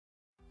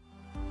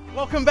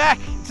Welcome back.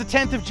 It's the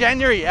 10th of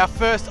January, our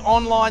first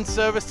online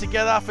service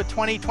together for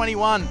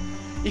 2021.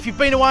 If you've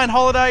been away on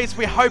holidays,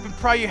 we hope and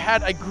pray you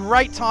had a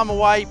great time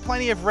away,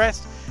 plenty of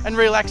rest and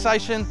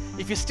relaxation.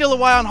 If you're still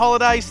away on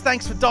holidays,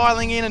 thanks for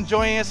dialing in and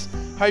joining us.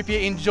 Hope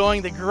you're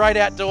enjoying the great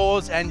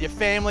outdoors and your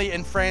family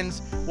and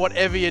friends,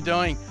 whatever you're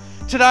doing.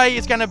 Today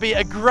is going to be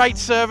a great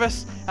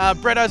service.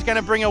 Bretto's going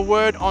to bring a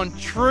word on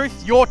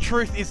truth. Your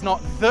truth is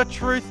not the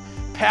truth.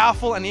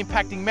 Powerful and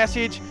impacting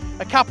message.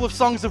 A couple of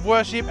songs of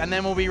worship, and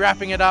then we'll be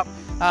wrapping it up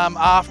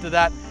after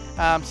that.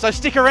 So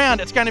stick around,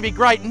 it's going to be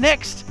great.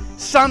 Next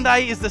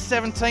Sunday is the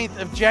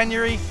 17th of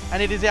January,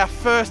 and it is our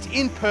first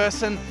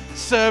in-person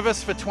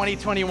service for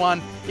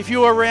 2021. If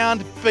you're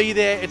around, be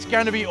there. It's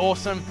going to be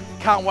awesome.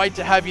 Can't wait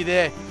to have you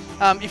there.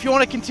 If you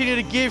want to continue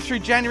to give through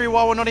January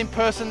while we're not in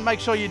person, make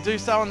sure you do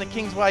so on the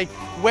Kingsway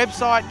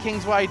website,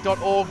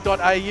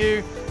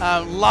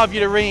 kingsway.org.au. Love you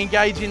to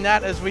re-engage in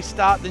that as we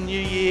start the new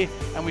year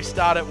and we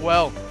start it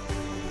well.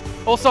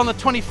 Also on the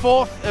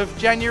 24th of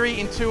January,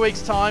 in 2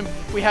 weeks' time,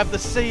 we have the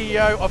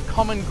CEO of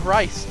Common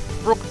Grace,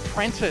 Brooke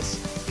Prentice,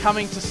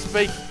 coming to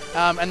speak,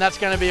 and that's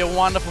going to be a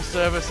wonderful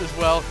service as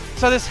well.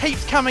 So there's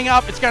heaps coming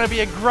up. It's going to be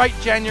a great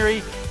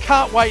January.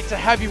 Can't wait to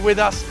have you with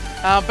us,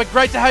 but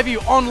great to have you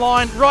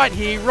online right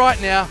here,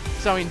 right now,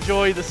 so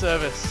enjoy the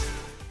service.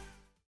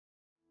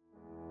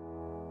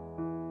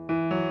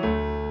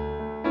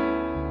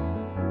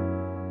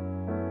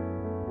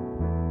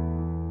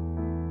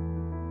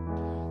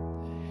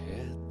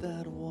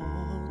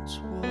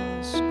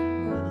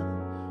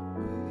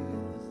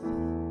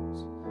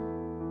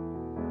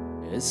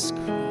 Is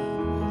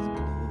crowned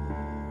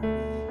with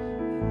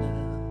glory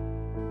now,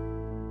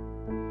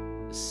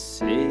 a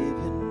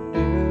saving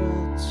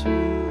girl to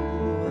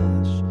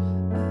wash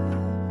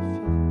our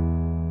feet.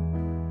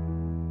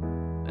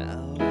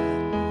 Now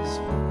at His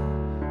feet,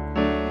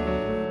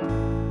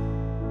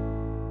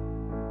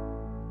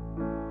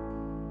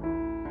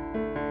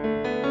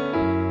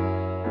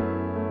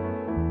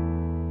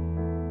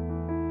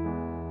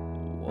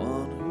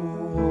 one who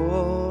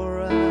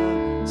wore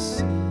our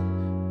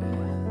sin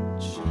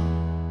and shame,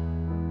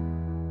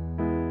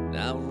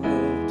 now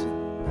robed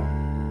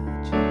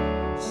in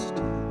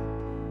majesty,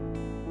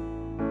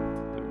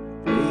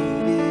 the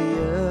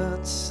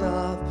radiance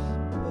of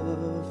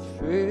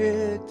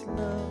perfect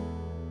love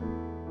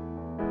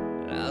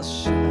now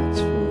shines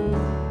for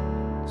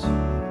all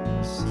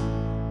to see.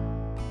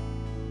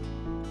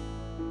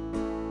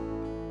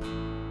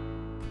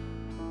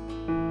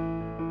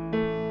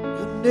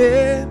 Your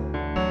name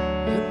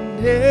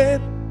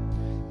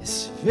is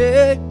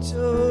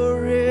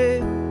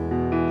victory.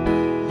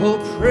 Oh,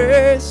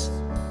 praise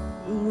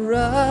will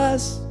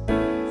rise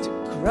to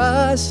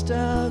Christ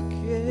our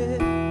King.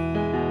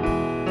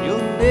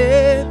 Your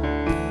name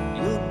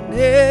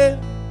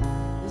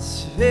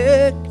is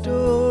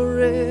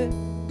victory.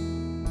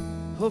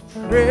 Oh,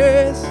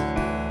 praise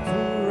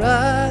will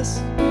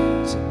rise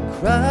to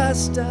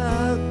Christ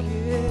our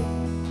King.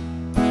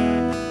 I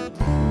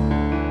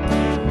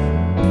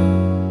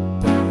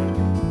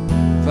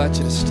invite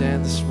you to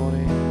stand this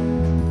morning.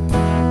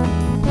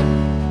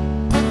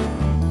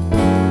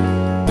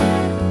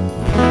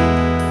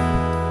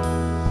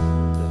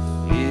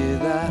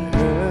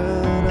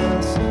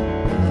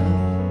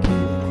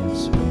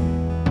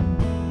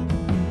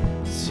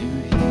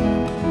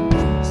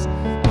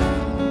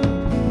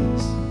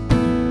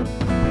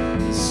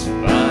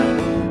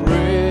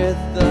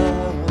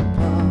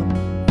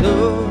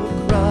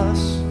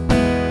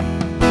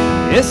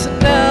 It's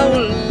now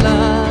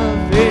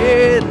alive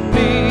in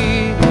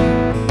me.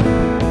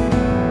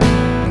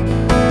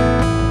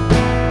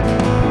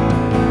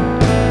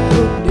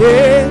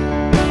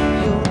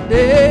 Your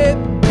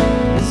name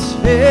is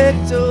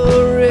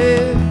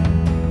victory.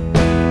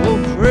 Oh,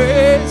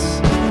 praise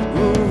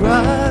will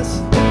rise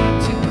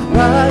to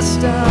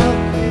Christ our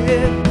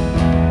King.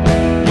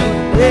 Your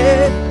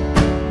name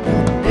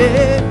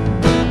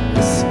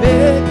is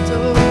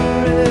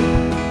victory.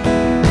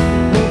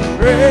 Oh,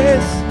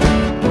 praise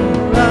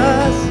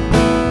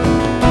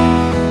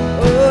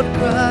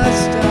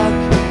Christ our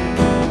King.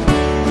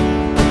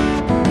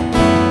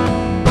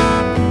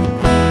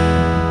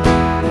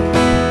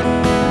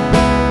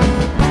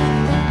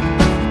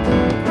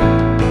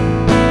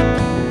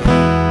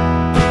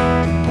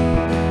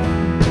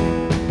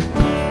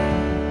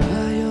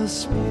 By your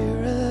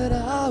Spirit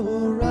I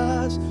will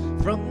rise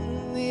from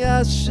the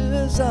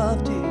ashes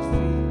of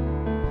defeat.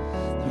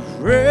 The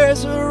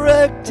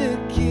resurrected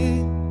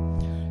King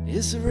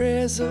is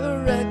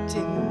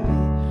resurrecting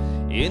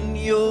me. In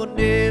your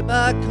name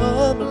I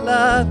come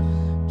alive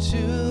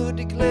to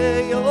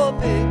declare your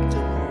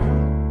victory.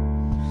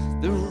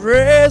 The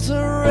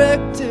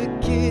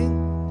resurrected King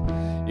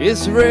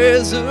is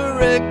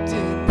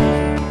resurrecting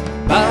me.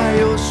 By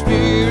your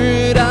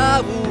Spirit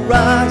I will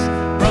rise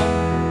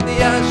from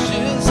the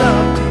ashes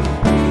of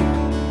defeat.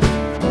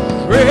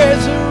 The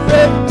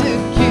resurrected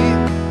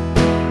King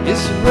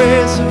is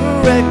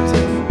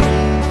resurrecting me.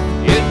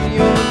 In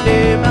your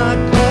name I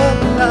come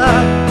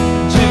alive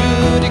to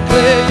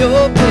declare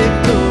your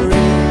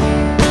victory.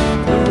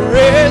 The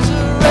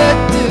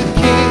resurrected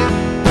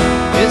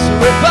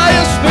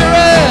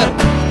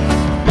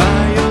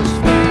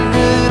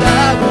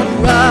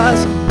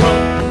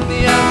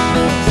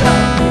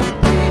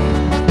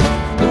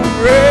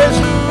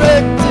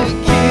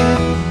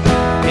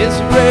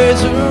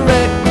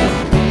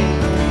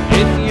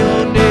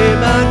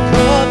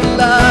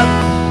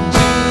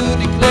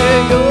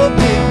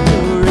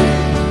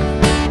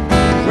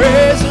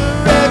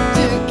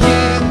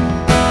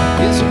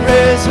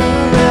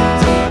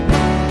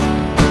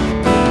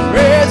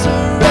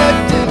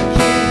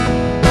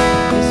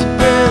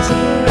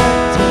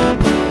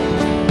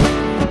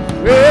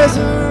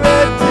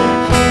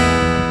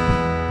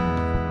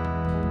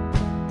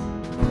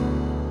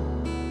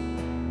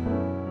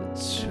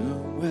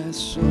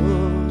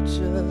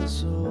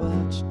soldiers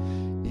watch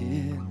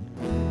in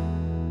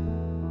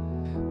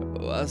vain.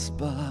 Was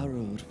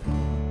borrowed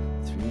for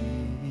 3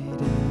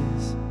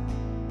 days.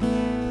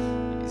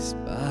 His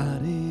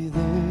body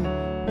there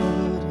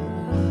would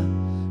not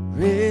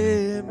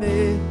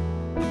remain.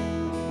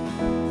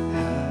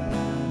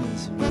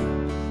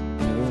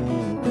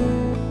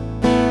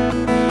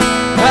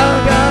 How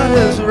God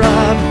has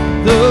robbed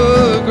the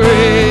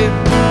grave.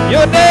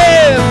 Your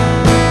name,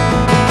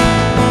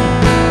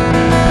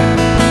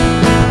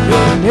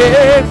 your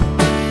name,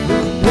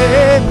 your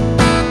name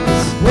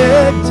is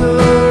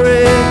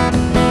victory.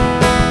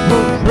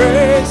 For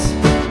praise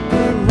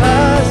and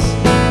lies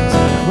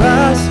to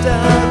Christ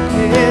our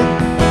King.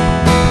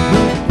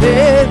 Your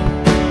name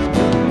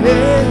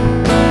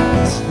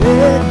is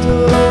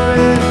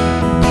victory.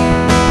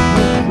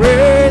 For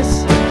praise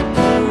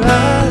and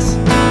lies.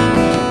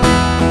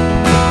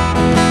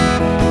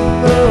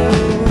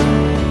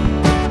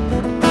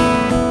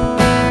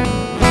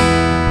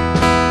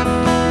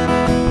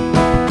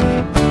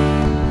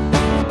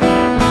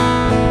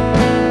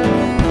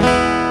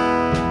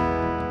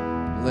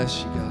 Bless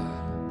you,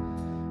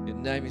 God. Your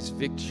name is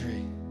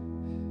victory.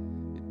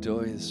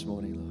 Adore you this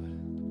morning, Lord.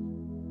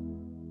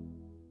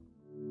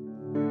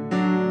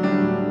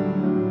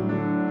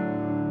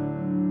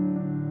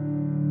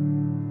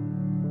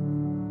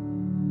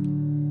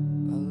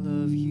 I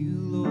love you,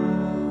 Lord.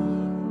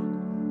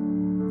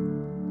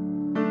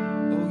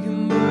 Oh, your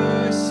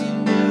mercy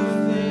never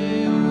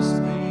fails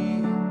me.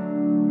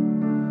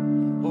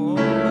 All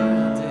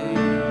my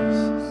days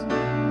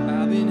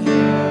I've been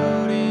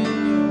held in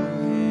your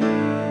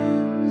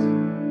hands.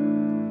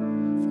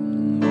 From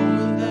the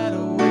moment that I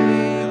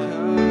wake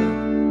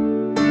up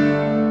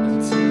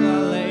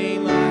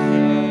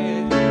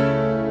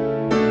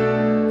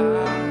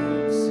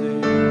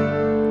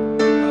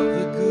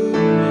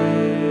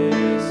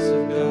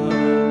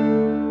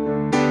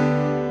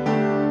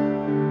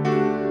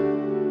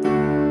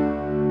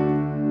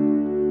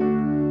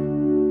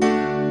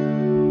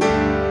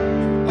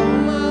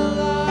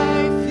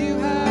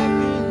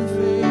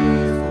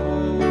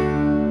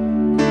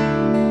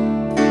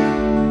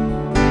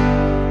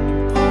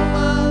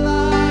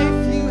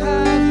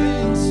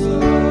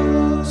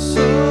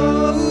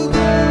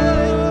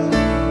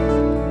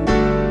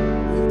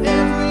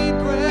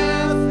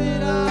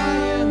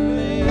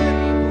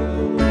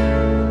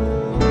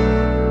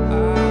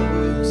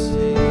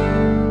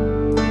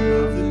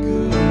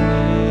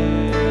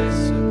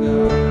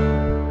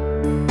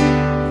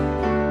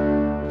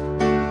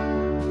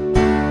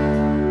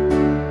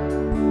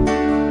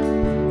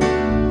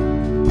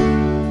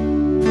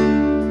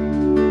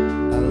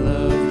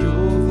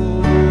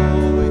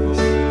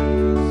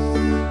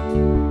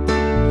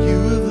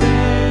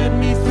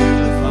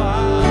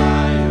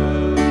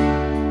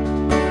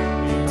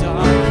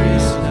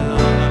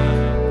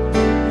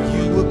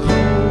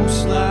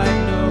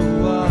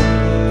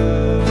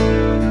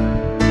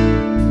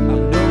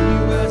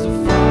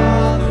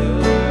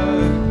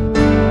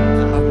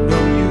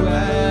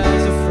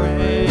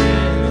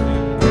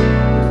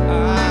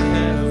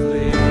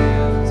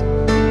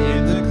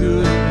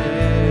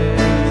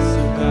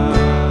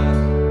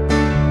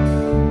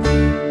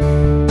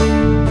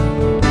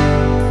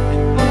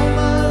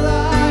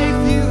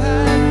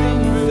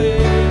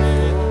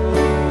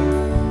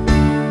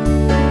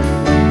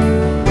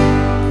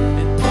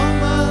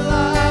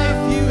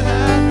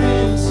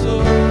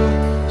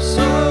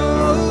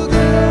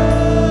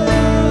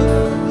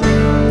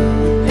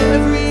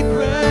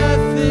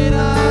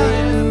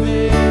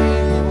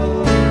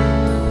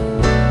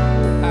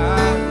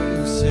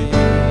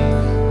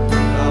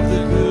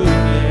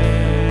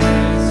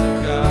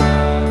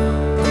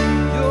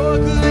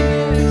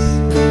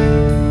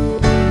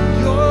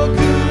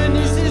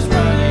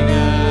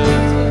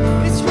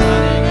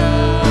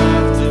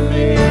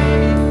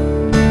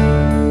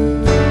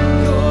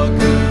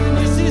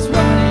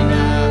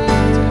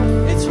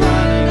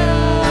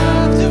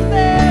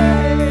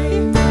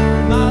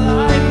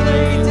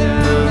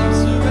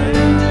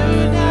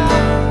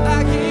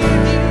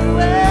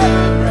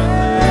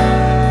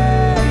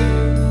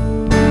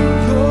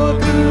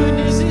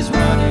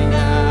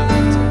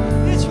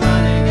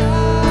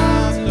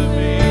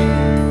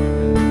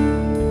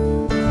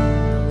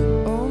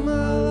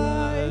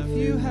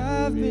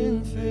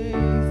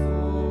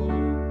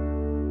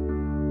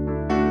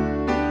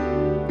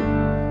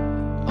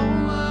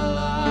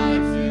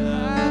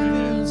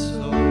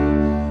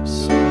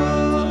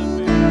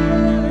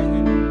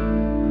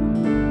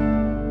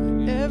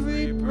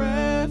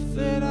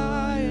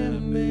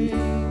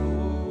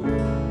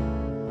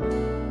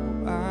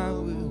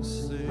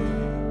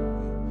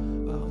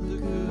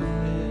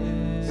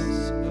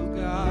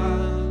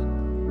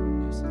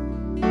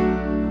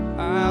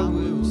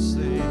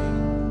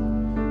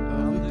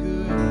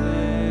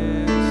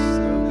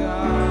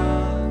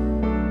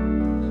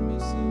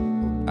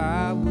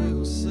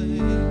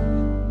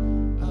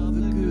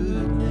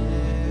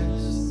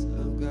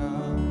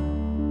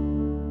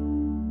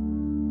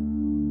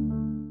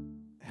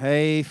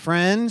Hey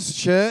friends,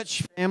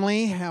 church,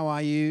 family, how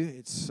are you?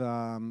 It's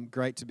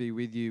great to be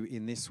with you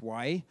in this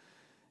way.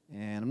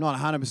 And I'm not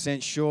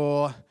 100%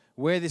 sure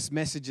where this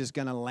message is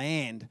going to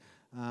land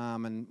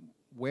and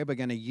where we're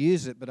going to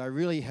use it, but I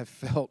really have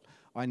felt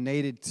I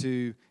needed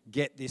to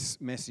get this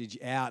message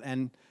out.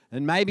 And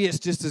maybe it's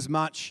just as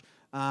much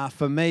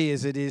for me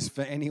as it is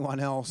for anyone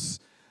else.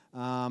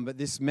 But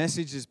this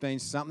message has been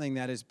something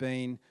that has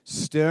been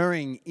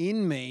stirring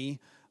in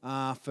me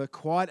for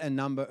quite a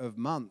number of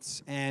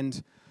months.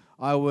 And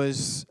I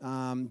was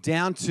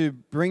down to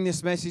bring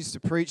this message, to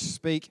preach,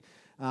 speak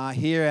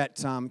here at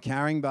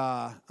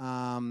Caringbah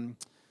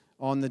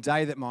on the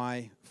day that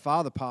my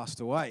father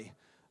passed away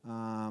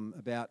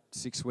about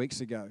 6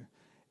 weeks ago.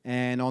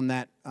 And on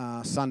that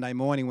Sunday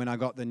morning when I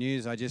got the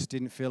news, I just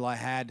didn't feel I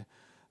had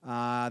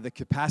the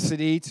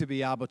capacity to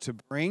be able to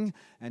bring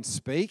and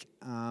speak.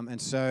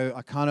 And so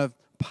I kind of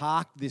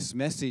parked this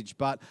message,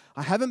 but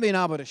I haven't been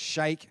able to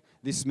shake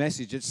this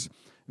message. It's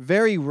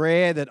very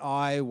rare that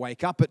I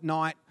wake up at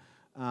night,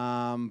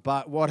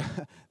 but what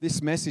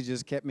this message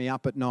has kept me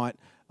up at night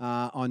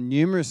on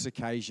numerous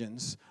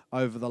occasions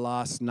over the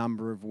last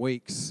number of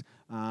weeks,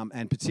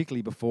 and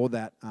particularly before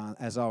that,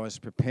 as I was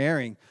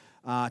preparing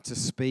to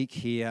speak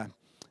here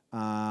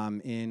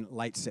in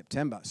late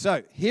September.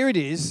 So here it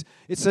is.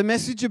 It's a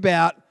message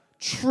about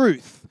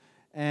truth,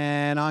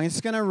 and I'm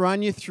just going to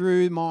run you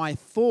through my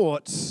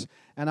thoughts,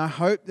 and I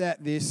hope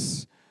that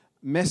this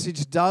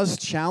message does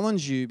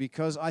challenge you,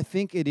 because I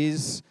think it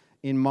is,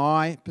 in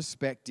my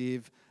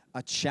perspective,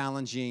 a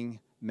challenging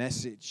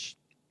message.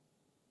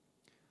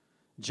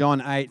 John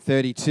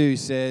 8:32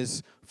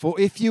 says, "For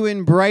if you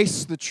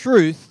embrace the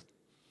truth,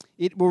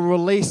 it will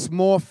release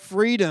more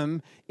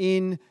freedom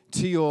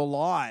into your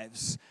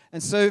lives."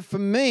 And so for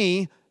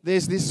me,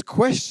 there's this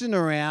question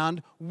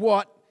around,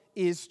 what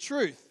is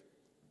truth?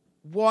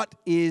 What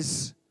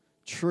is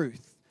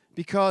truth?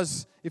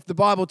 Because if the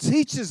Bible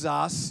teaches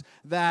us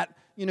that,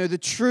 the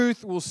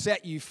truth will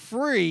set you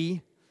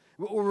free,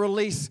 it will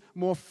release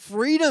more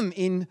freedom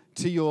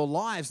into your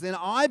lives, then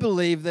I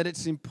believe that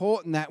it's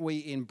important that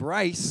we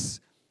embrace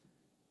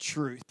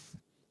truth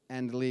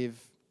and live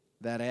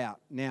that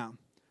out. Now,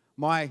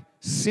 my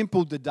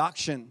simple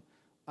deduction,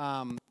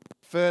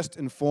 first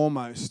and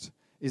foremost,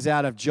 is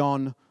out of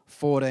John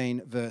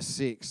 14, verse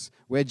 6,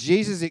 where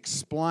Jesus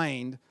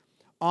explained,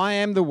 "I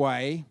am the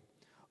way,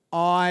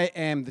 I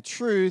am the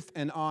truth,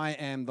 and I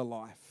am the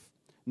life.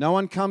 No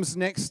one comes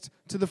next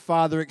to the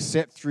Father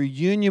except through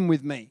union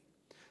with me.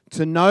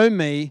 To know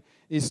me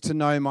is to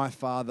know my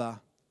Father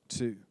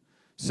too."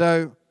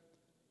 So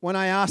when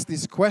I ask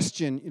this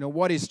question,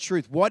 what is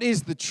truth? What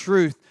is the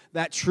truth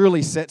that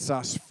truly sets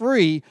us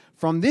free?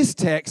 From this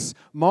text,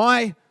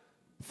 my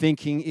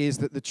thinking is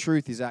that the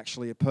truth is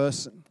actually a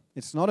person.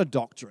 It's not a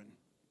doctrine.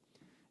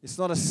 It's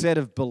not a set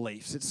of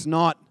beliefs. It's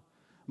not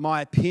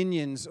my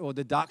opinions or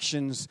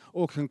deductions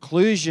or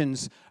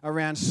conclusions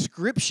around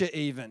Scripture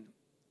even.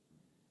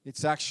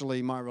 It's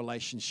actually my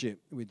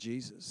relationship with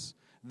Jesus.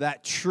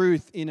 That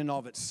truth in and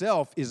of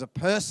itself is a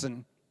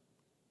person,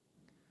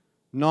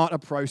 not a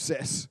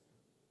process,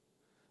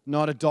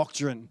 not a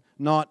doctrine,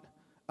 not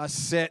a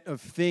set of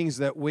things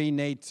that we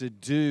need to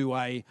do,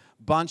 a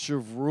bunch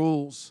of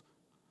rules.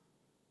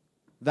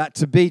 That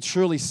to be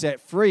truly set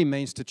free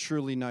means to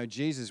truly know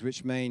Jesus,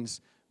 which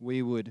means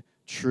we would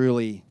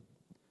truly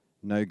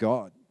know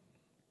God.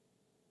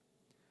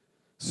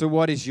 So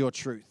what is your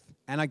truth?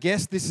 And I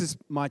guess this is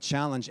my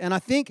challenge. And I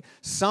think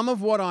some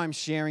of what I'm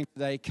sharing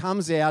today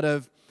comes out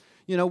of,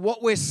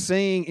 what we're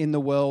seeing in the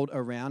world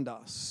around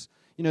us.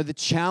 The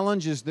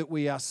challenges that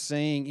we are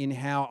seeing in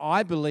how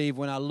I believe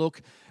when I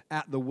look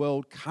at the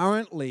world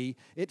currently,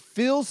 it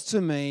feels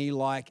to me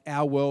like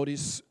our world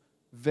is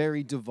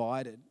very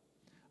divided.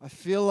 I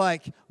feel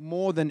like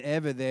more than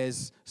ever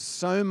there's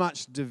so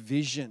much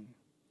division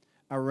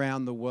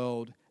around the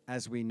world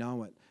as we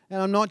know it.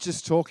 And I'm not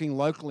just talking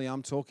locally,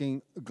 I'm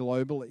talking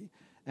globally.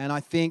 And I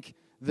think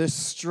the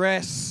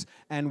stress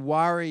and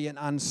worry and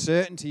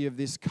uncertainty of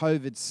this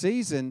COVID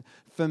season,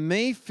 for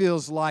me,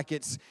 feels like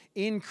it's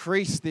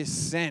increased this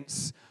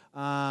sense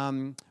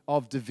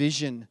of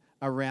division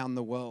around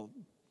the world.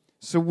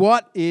 So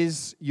what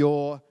is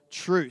your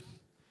truth?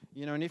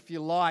 And if you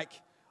like,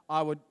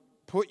 I would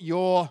put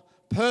your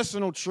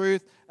personal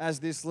truth as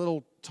this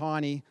little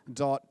tiny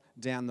dot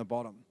down the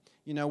bottom.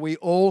 We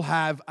all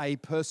have a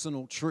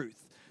personal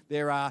truth.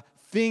 There are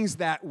things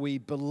that we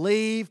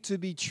believe to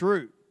be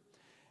true.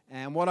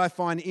 And what I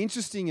find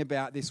interesting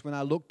about this when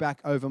I look back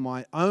over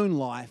my own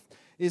life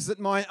is that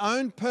my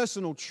own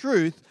personal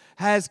truth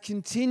has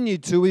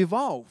continued to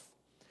evolve.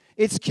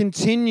 It's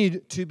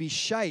continued to be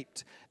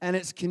shaped, and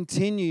it's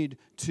continued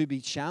to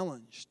be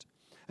challenged.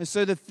 And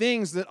so the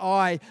things that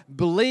I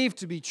believe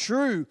to be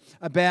true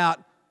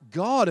about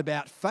God,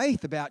 about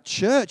faith, about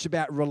church,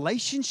 about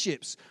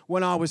relationships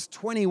when I was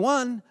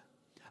 21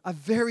 are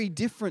very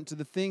different to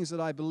the things that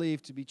I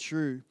believe to be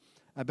true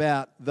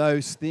about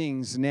those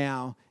things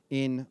now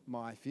in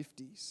my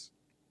 50s.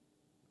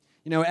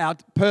 Our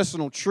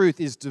personal truth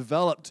is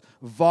developed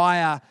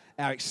via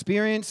our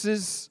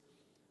experiences,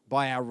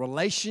 by our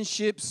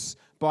relationships,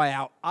 by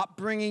our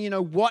upbringing,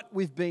 what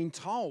we've been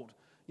told.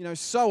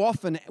 So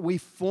often we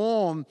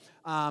form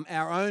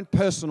our own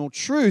personal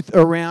truth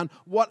around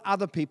what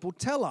other people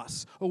tell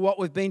us, or what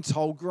we've been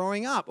told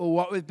growing up, or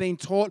what we've been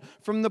taught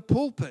from the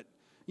pulpit.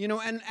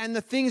 And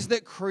the things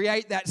that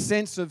create that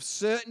sense of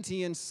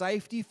certainty and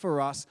safety for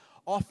us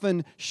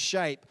often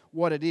shape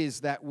what it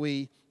is that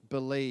we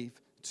believe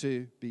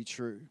to be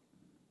true.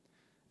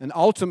 And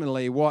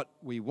ultimately, what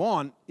we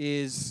want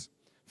is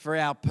for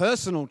our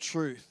personal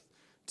truth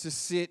to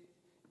sit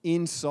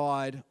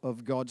inside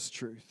of God's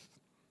truth.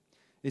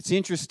 It's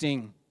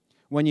interesting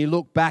when you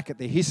look back at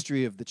the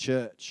history of the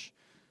church.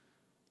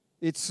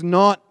 It's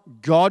not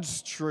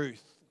God's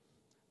truth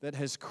that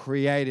has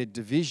created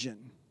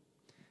division.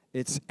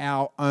 It's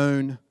our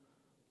own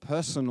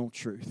personal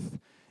truth.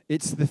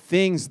 It's the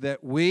things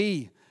that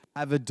we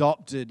have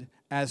adopted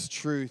as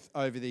truth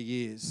over the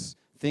years.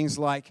 Things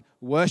like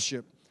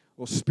worship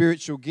or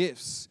spiritual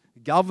gifts,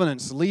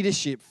 governance,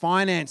 leadership,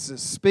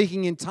 finances,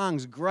 speaking in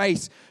tongues,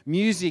 grace,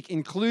 music,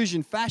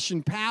 inclusion,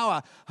 fashion,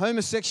 power,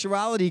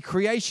 homosexuality,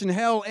 creation,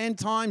 hell, end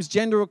times,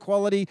 gender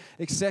equality,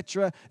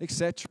 etc.,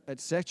 etc.,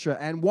 etc.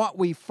 And what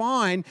we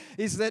find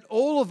is that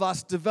all of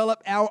us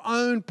develop our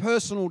own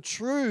personal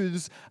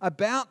truths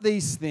about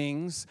these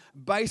things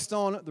based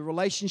on the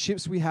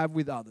relationships we have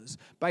with others,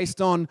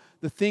 based on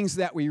the things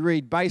that we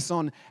read, based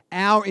on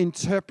our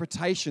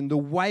interpretation, the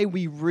way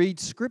we read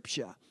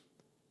Scripture,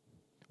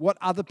 what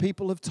other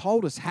people have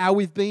told us, how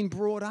we've been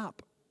brought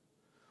up.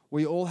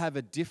 We all have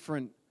a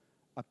different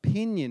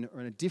opinion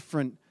or a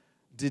different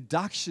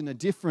deduction, a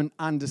different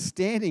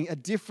understanding, a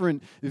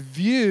different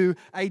view,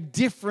 a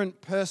different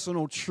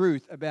personal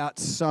truth about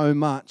so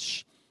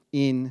much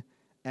in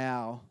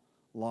our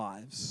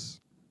lives.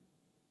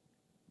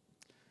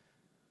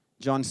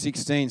 John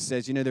 16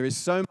 says, there is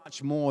so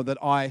much more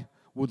that I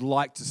would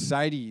like to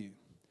say to you,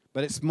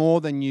 but it's more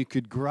than you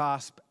could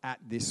grasp at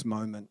this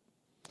moment.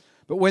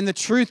 But when the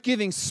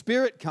truth-giving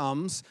Spirit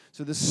comes,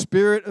 so the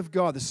Spirit of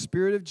God, the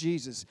Spirit of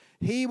Jesus,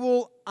 He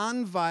will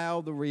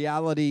unveil the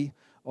reality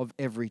of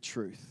every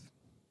truth.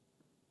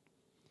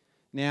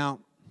 Now,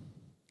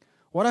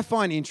 what I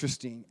find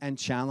interesting and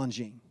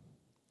challenging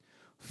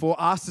for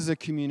us as a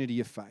community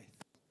of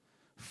faith,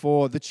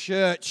 for the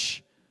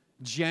church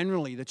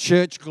generally, the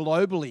church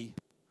globally,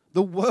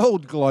 the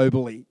world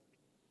globally,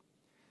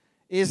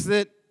 is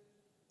that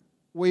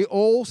we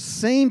all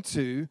seem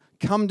to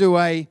come to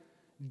a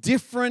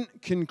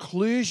different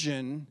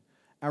conclusion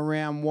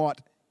around what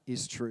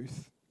is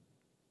truth.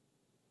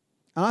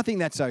 And I think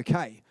that's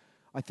okay.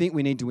 I think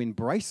we need to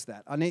embrace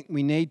that.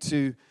 We need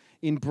to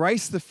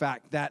embrace the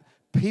fact that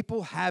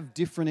people have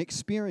different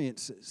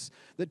experiences,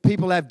 that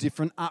people have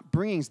different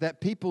upbringings,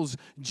 that people's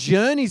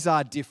journeys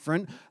are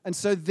different, and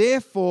so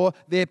therefore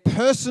their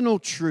personal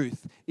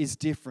truth is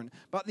different.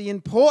 But the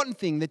important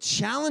thing, the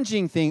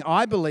challenging thing,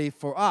 I believe,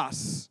 for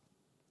us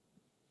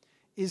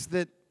is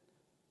that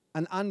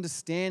an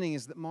understanding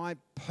is that my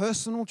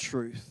personal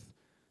truth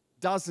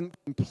doesn't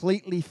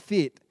completely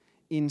fit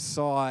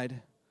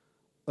inside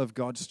of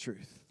God's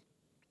truth.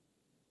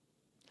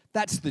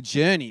 That's the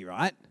journey,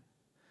 right?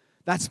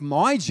 That's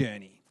my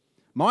journey.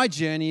 My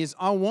journey is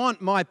I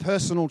want my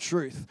personal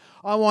truth.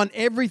 I want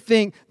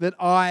everything that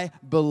I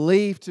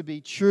believe to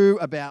be true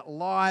about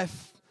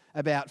life,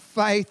 about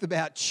faith,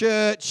 about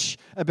church,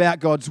 about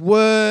God's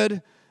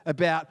word,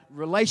 about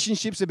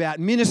relationships, about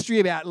ministry,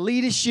 about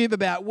leadership,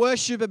 about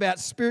worship, about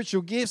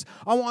spiritual gifts.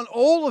 I want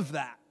all of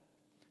that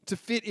to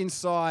fit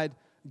inside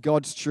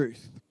God's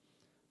truth.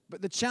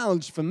 But the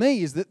challenge for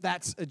me is that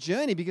that's a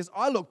journey, because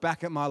I look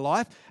back at my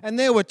life and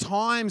there were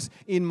times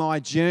in my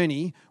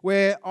journey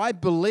where I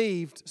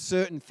believed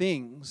certain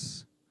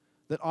things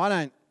that I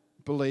don't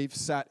believe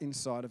sat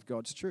inside of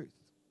God's truth.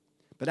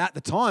 But at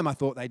the time I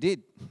thought they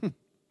did.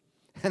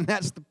 And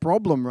that's the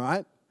problem,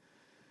 right?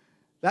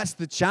 That's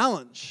the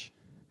challenge.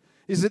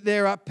 Is that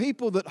there are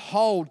people that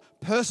hold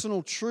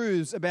personal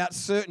truths about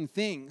certain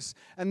things.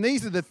 And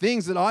these are the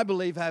things that I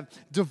believe have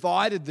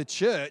divided the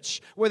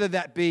church, whether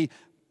that be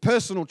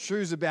personal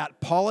truths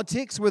about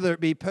politics, whether it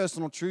be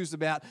personal truths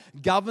about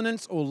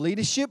governance or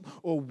leadership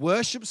or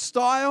worship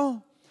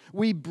style.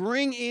 We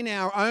bring in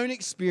our own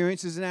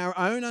experiences and our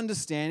own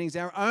understandings,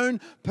 our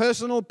own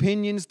personal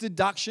opinions,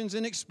 deductions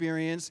and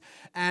experience,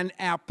 and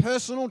our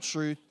personal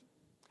truth,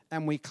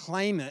 and we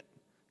claim it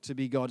to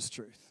be God's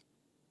truth.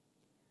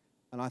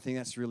 And I think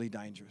that's really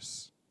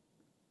dangerous.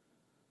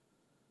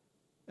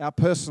 Our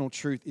personal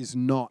truth is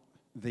not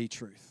the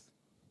truth.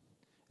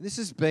 This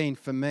has been,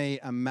 for me,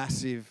 a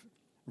massive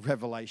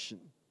revelation.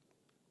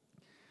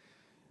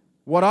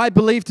 What I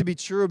believe to be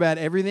true about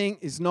everything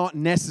is not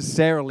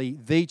necessarily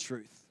the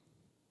truth.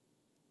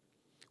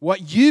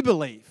 What you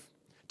believe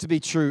to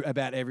be true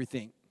about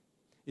everything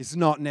is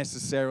not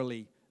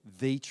necessarily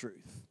the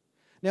truth.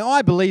 Now,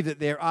 I believe that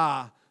there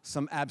are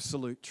some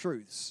absolute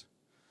truths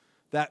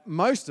that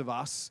most of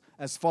us,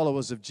 as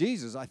followers of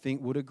Jesus, I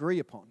think would agree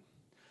upon.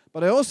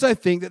 But I also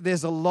think that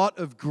there's a lot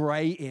of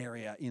gray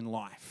area in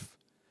life.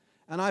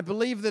 And I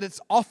believe that it's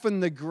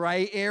often the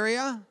gray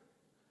area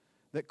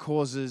that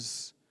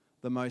causes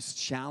the most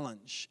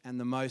challenge and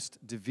the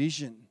most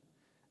division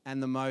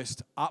and the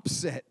most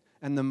upset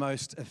and the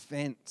most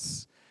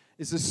offense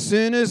is as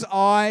soon as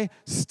I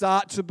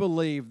start to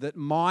believe that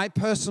my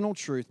personal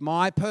truth,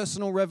 my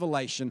personal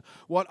revelation,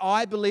 what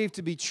I believe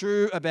to be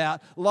true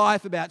about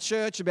life, about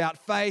church, about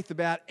faith,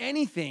 about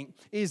anything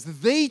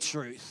is the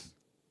truth,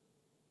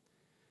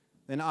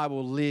 then I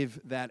will live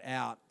that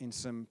out in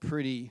some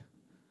pretty,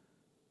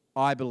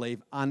 I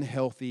believe,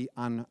 unhealthy,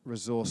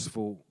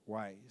 unresourceful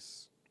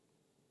ways.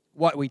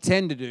 What we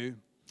tend to do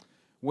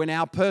when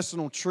our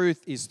personal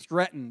truth is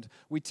threatened,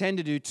 we tend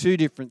to do two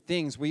different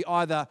things. We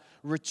either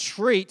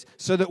retreat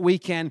so that we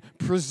can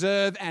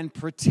preserve and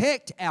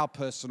protect our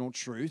personal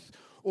truth,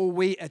 or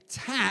we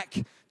attack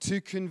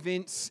to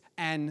convince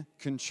and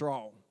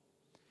control.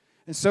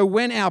 And so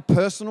when our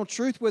personal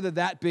truth, whether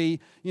that be,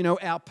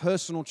 our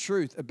personal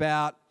truth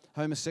about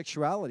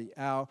homosexuality,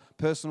 our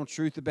personal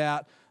truth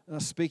about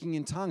speaking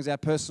in tongues, our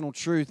personal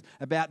truth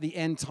about the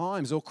end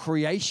times or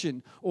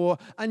creation, or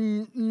a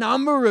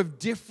number of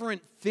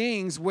different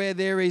things where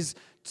there is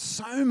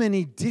so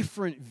many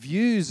different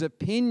views,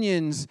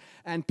 opinions,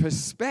 and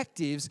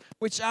perspectives,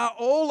 which are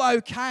all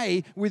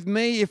okay with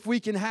me if we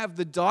can have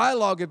the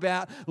dialogue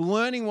about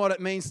learning what it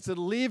means to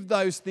live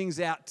those things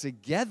out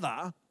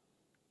together.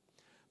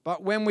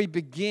 But when we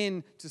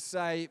begin to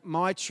say,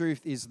 my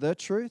truth is the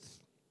truth,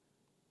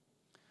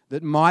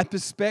 that my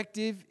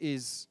perspective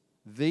is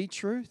the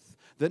truth,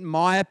 that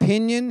my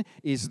opinion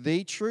is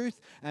the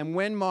truth, and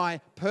when my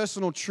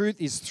personal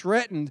truth is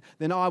threatened,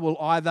 then I will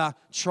either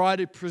try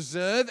to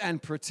preserve and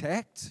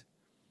protect,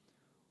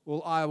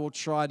 or I will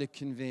try to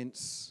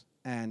convince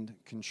and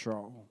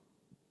control.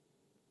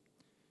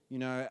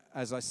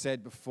 As I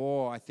said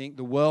before, I think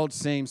the world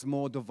seems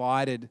more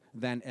divided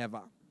than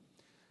ever.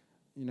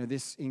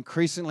 This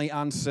increasingly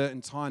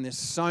uncertain time, there's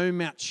so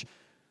much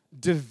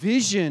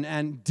division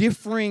and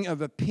differing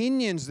of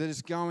opinions that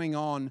is going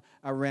on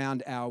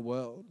around our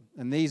world.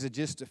 And these are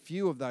just a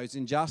few of those: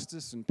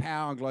 injustice and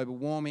power, global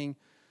warming,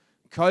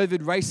 COVID,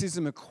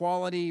 racism,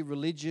 equality,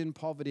 religion,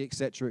 poverty,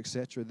 etc.,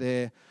 etc.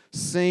 There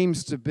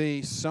seems to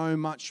be so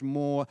much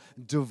more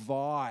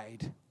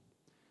divide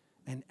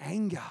and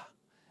anger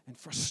and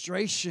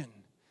frustration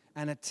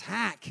and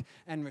attack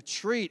and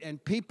retreat,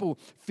 and people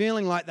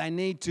feeling like they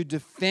need to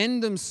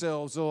defend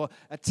themselves or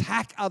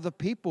attack other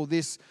people.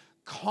 This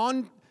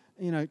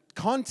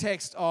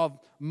context of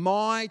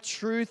my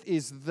truth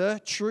is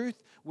the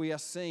truth, we are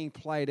seeing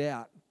played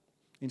out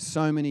in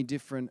so many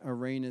different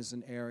arenas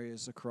and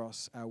areas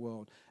across our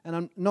world. And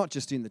I'm not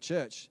just in the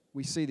church.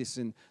 We see this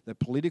in the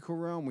political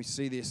realm. We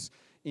see this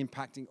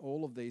impacting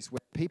all of these, where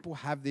people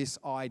have this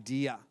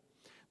idea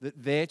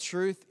that their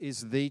truth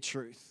is the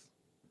truth.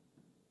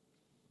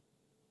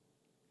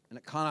 And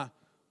it kind of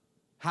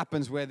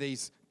happens where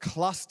these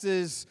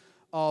clusters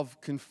of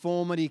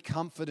conformity,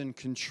 comfort, and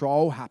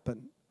control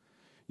happen.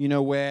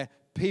 Where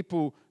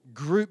people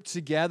group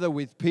together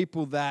with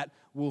people that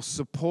will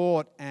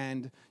support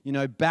and,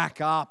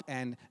 back up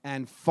and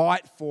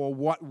fight for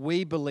what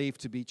we believe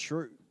to be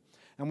true.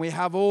 And we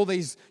have all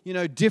these,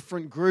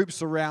 different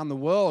groups around the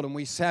world, and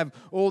we have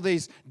all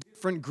these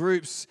different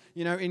groups,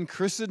 in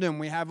Christendom.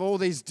 We have all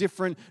these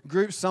different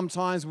groups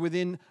sometimes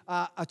within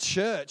a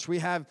church. We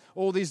have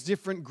all these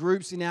different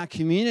groups in our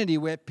community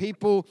where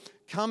people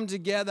come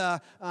together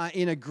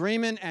in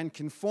agreement and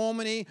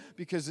conformity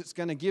because it's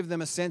going to give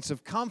them a sense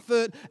of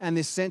comfort and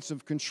this sense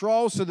of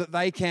control so that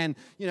they can,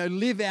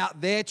 live out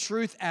their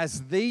truth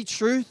as the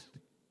truth.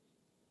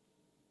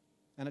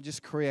 And it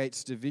just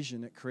creates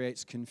division. It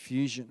creates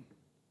confusion.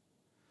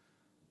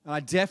 And I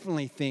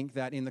definitely think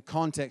that in the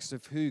context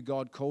of who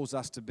God calls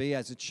us to be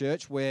as a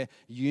church, where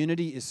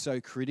unity is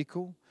so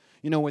critical,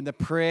 when the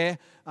prayer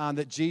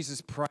that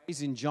Jesus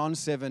prays in John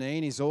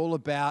 17 is all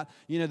about,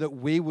 that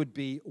we would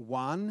be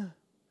one,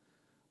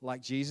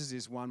 like Jesus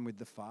is one with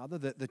the Father,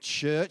 that the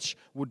church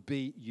would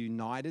be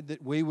united,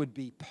 that we would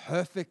be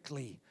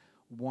perfectly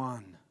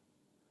one.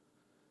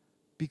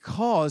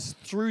 Because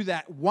through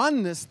that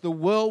oneness, the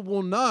world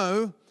will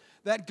know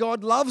that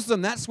God loves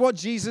them. That's what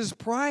Jesus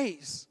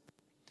prays.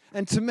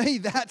 And to me,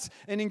 that's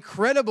an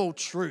incredible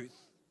truth.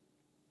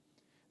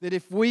 That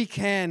if we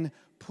can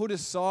put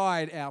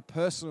aside our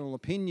personal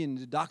opinion,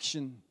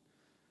 deduction,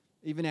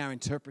 even our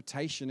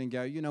interpretation, and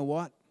go, you know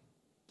what?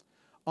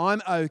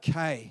 I'm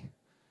okay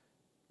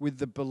with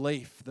the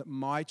belief that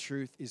my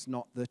truth is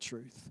not the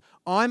truth.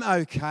 I'm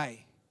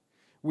okay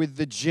with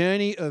the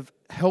journey of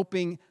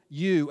helping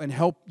you and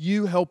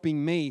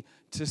helping me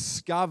to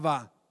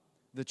discover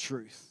the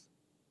truth.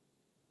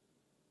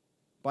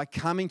 By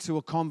coming to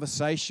a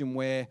conversation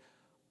where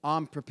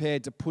I'm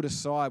prepared to put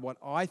aside what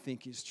I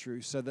think is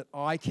true so that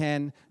I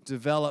can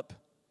develop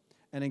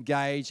and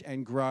engage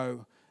and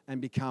grow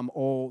and become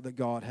all that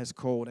God has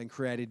called and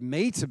created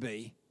me to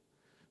be,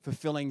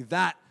 fulfilling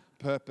that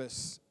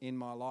purpose in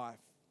my life.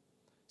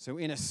 So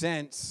in a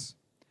sense,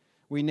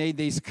 we need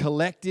these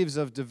collectives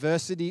of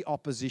diversity,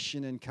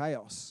 opposition, and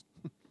chaos.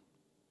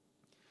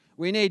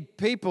 We need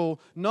people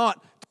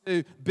not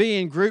to be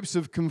in groups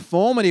of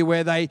conformity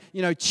where they,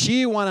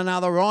 cheer one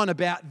another on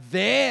about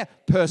their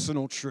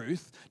personal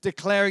truth,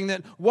 declaring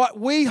that what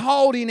we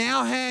hold in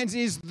our hands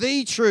is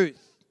the truth.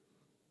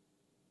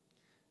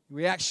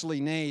 We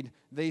actually need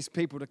these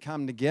people to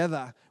come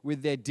together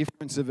with their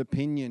difference of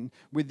opinion,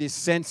 with this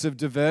sense of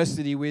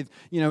diversity, with,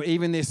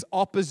 even this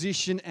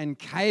opposition and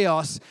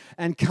chaos,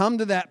 and come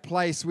to that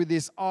place with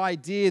this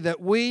idea that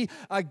we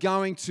are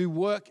going to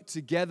work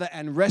together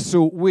and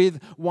wrestle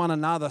with one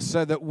another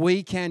so that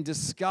we can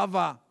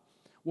discover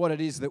what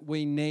it is that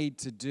we need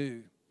to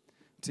do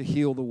to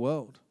heal the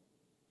world,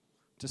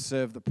 to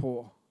serve the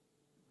poor,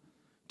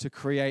 to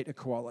create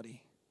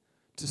equality,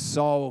 to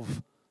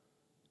solve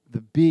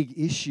the big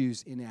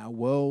issues in our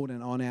world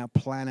and on our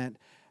planet,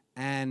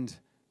 and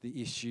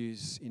the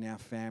issues in our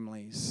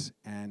families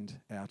and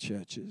our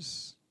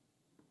churches.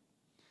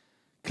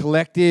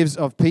 Collectives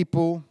of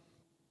people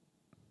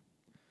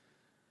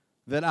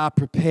that are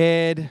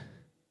prepared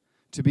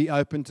to be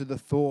open to the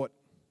thought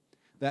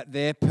that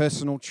their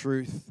personal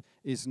truth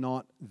is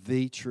not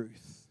the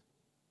truth.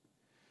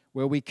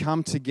 Where we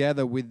come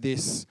together with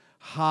this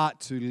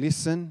heart to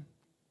listen,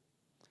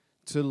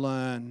 to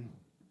learn,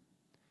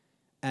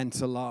 and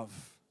to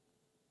love.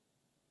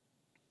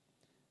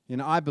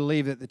 I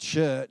believe that the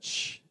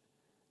church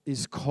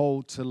is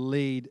called to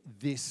lead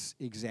this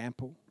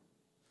example.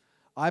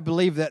 I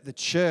believe that the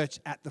church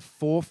at the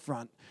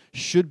forefront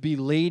should be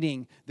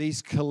leading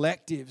these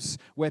collectives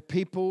where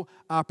people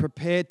are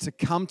prepared to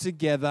come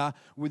together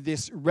with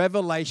this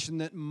revelation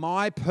that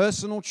my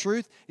personal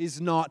truth is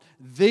not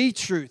the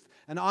truth.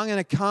 And I'm going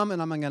to come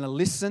and I'm going to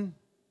listen,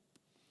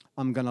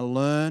 I'm going to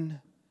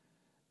learn,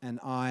 and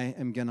I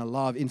am going to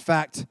love. In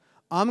fact,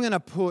 I'm going to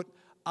put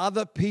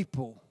other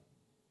people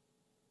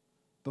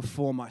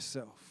before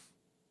myself.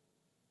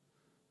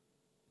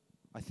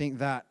 I think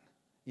that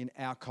in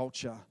our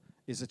culture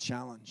is a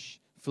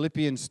challenge.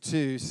 Philippians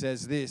 2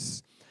 says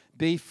this,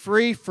 be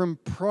free from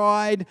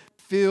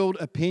pride-filled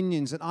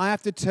opinions. And I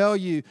have to tell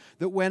you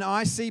that when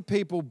I see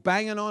people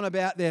banging on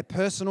about their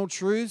personal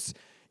truths,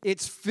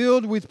 it's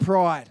filled with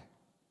pride.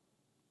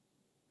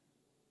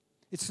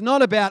 It's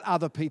not about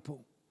other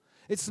people.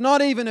 It's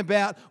not even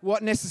about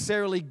what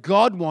necessarily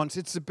God wants.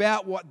 It's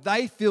about what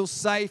they feel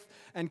safe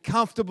and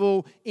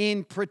comfortable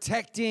in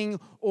protecting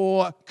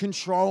or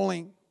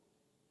controlling.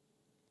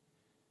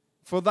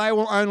 For they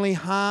will only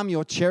harm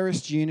your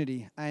cherished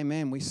unity.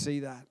 Amen. We see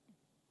that.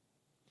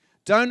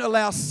 Don't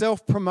allow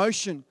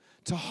self-promotion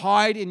to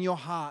hide in your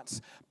hearts,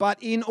 but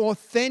in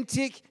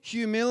authentic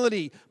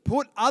humility,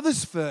 put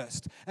others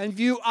first and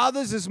view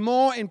others as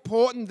more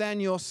important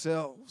than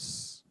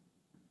yourselves.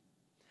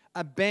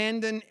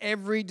 Abandon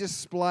every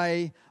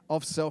display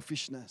of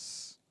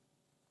selfishness.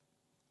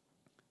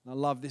 I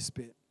love this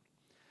bit.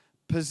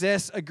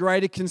 Possess a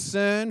greater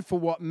concern for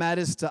what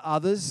matters to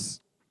others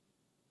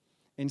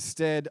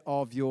instead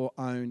of your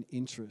own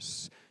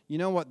interests. You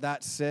know what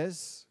that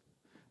says?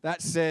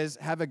 That says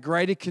have a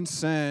greater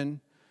concern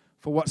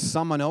for what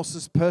someone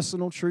else's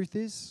personal truth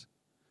is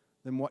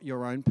than what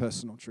your own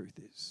personal truth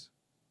is.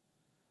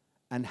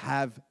 And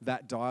have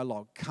that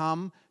dialogue.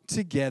 Come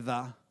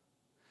together.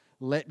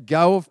 Let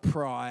go of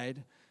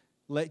pride.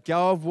 Let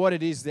go of what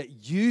it is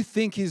that you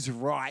think is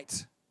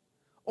right.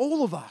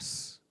 All of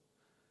us.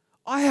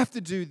 I have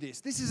to do this.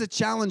 This is a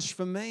challenge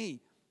for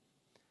me.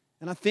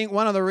 And I think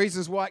one of the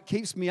reasons why it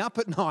keeps me up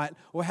at night,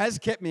 or has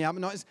kept me up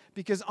at night, is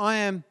because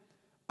I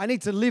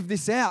need to live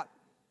this out.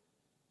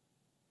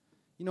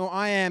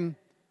 I am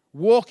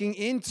walking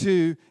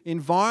into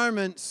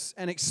environments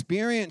and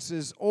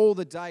experiences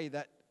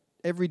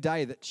every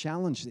day that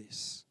challenge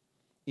this.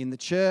 In the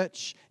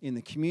church, in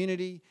the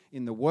community,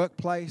 in the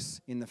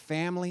workplace, in the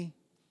family.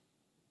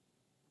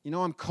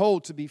 I'm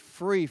called to be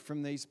free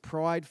from these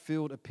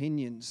pride-filled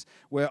opinions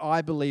where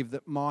I believe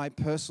that my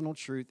personal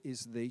truth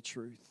is the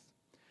truth.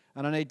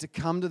 And I need to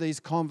come to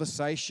these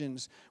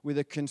conversations with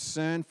a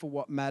concern for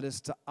what matters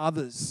to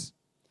others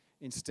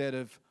instead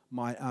of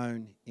my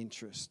own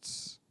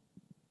interests.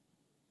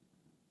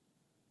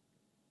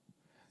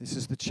 This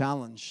is the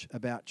challenge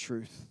about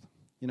truth.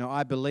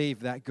 I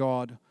believe that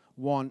God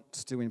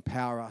wants to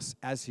empower us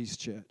as His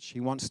church. He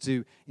wants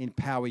to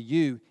empower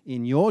you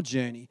in your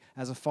journey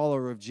as a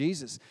follower of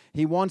Jesus.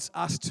 He wants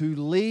us to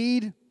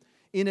lead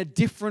in a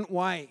different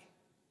way.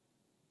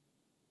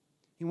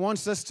 He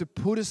wants us to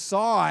put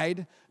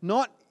aside,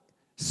 not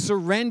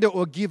surrender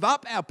or give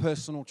up our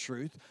personal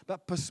truth,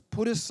 but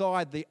put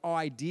aside the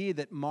idea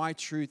that my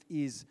truth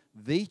is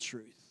the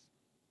truth.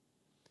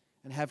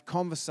 And have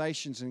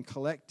conversations and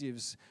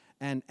collectives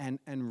and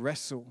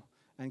wrestle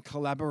and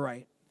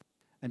collaborate.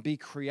 And be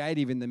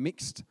creative in the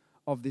midst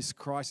of this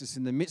crisis,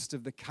 in the midst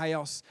of the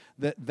chaos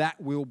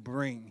that will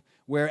bring,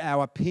 where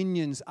our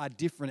opinions are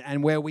different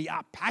and where we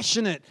are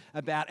passionate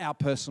about our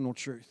personal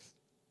truth.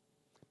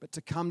 But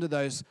to come to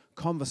those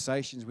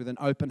conversations with an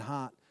open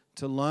heart,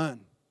 to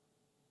learn,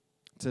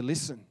 to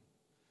listen,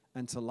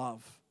 and to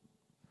love,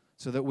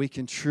 so that we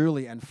can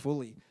truly and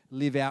fully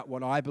live out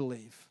what I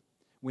believe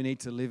we need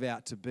to live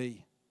out to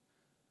be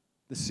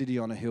the city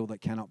on a hill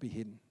that cannot be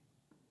hidden.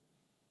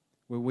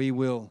 where we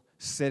will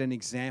set an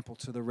example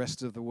to the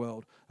rest of the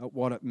world at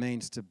what it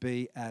means to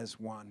be as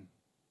one.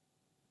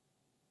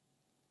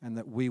 And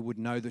that we would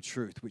know the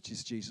truth, which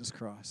is Jesus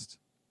Christ.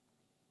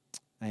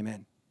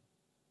 Amen.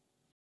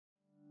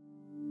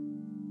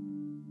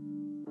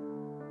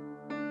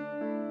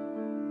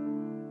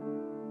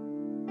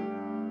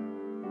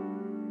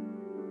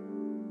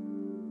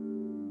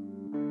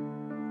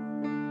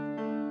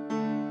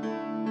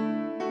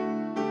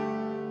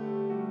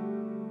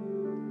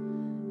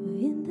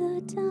 In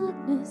the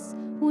darkness,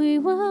 we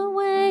were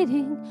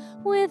waiting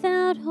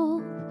without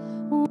hope,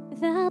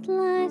 without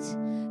light,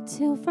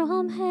 till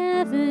from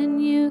heaven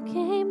you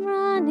came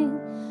running.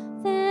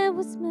 There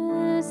was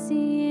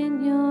mercy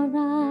in your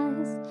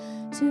eyes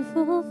to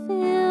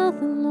fulfill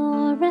the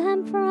law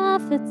and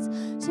prophets.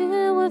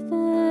 To a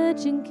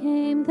virgin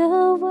came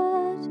the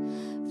word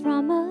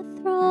from a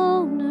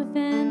throne of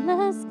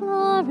endless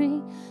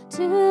glory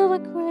to a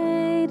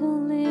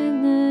cradle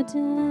in the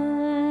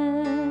dirt.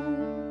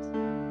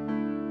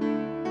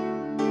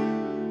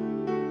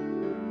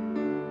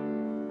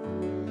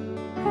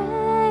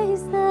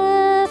 Praise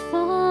the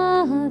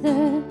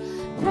Father,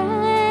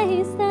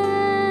 praise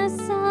the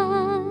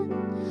Son,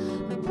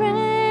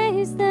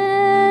 praise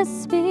the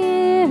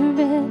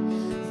Spirit,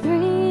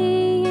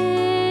 three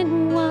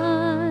in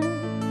one.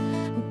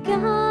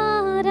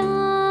 God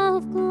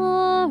of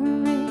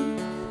glory,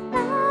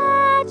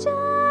 majesty,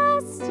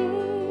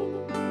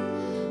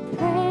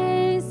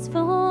 praise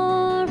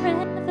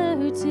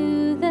forever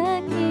to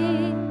the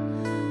King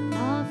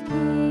of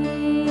Kings.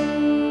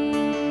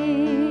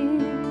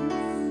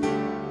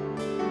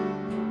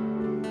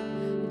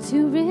 To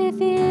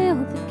reveal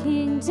the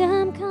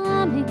kingdom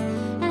coming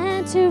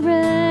and to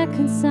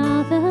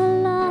reconcile the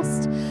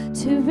lost,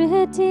 to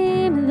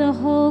redeem the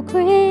whole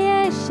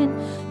creation.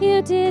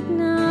 You did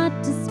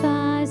not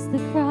despise the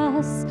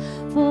cross,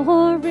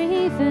 for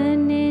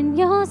even in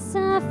your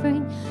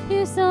suffering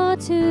you saw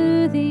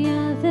to the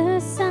other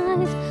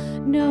side,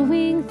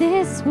 knowing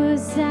this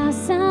was our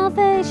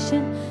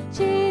salvation.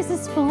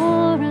 Jesus, for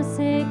our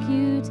sake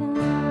you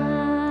died.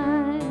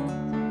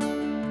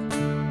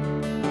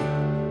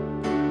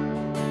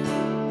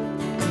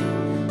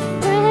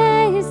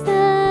 Praise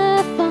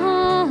the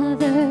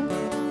Father,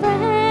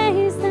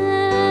 praise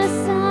the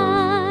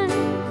Son,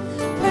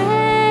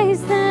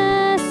 praise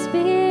the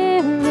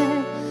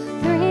Spirit,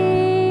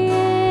 three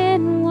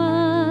in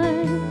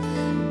one.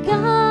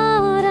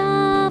 God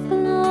of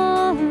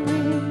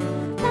glory,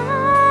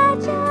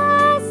 majesty,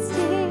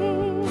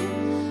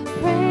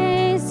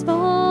 praise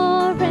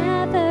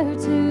forever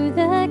to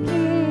the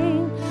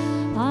King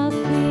of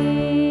Kings.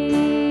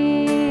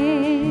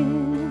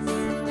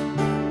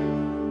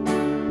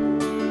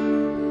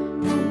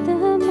 On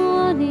the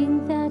morning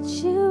that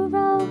you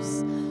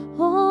rose,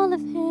 all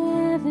of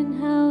heaven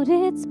held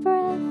its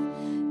breath,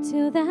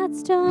 till that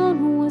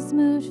stone was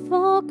moved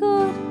for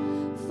good,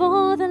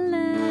 for the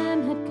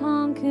Lamb had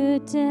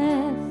conquered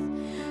death.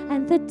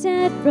 And the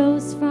dead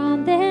rose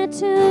from their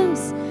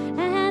tombs,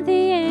 and the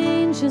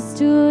angels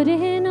stood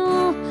in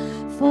awe,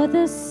 for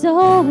the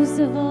souls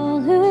of all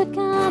who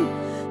come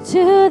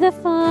to the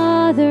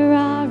Father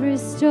are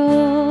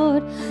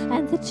restored.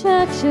 And the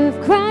church of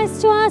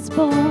Christ was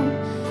born,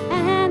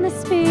 and the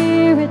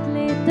Spirit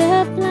lit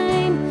the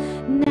flame.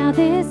 Now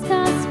this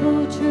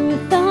gospel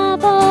truth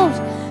of old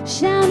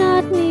shall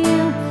not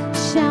kneel,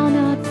 shall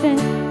not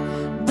fail.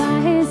 By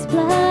his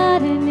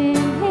blood and in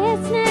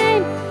his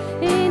name,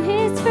 in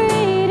his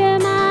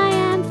freedom I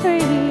am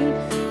free.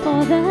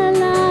 For the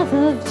love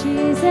of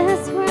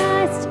Jesus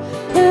Christ,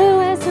 who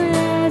has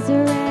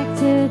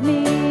resurrected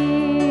me.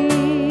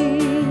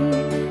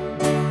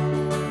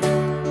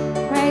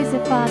 Praise the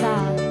Father.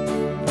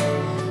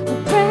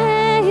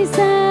 Praise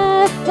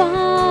the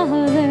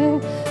Father,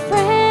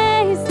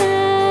 praise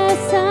the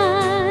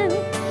Son,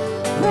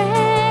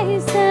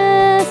 praise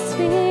the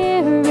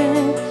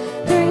Spirit,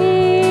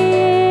 three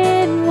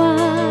in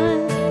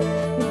one.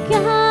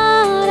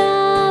 God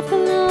of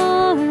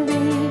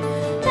glory,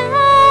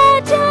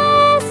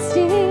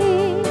 majesty,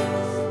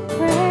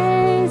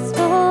 praise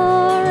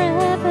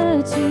forever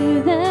to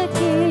the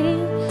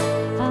King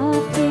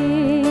of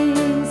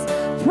Kings.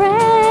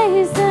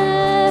 Praise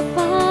the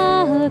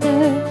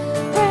Father,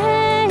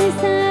 praise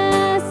the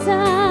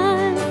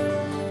Son,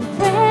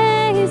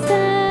 praise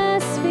the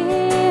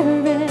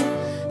Spirit,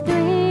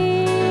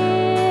 three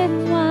in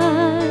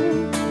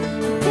one.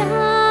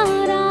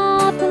 God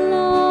of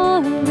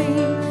glory,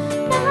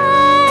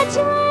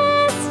 majesty,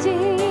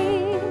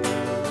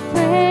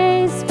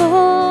 praise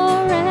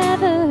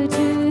forever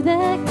to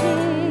the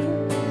King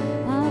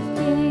of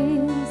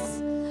Kings.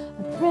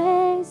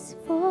 Praise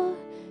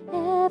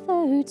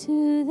forever to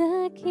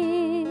the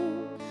King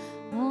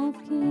of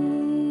Kings.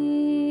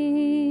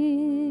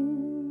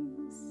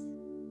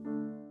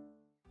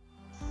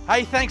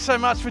 Hey, thanks so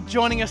much for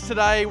joining us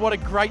today. What a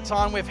great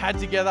time we've had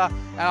together.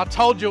 And I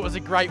told you it was a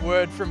great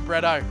word from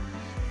Bretto.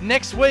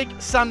 Next week,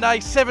 Sunday,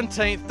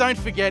 17th, don't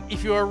forget,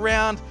 if you're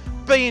around,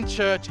 be in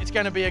church. It's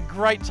going to be a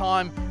great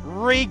time,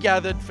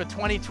 regathered for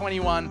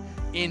 2021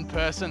 in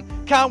person.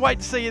 Can't wait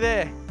to see you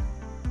there.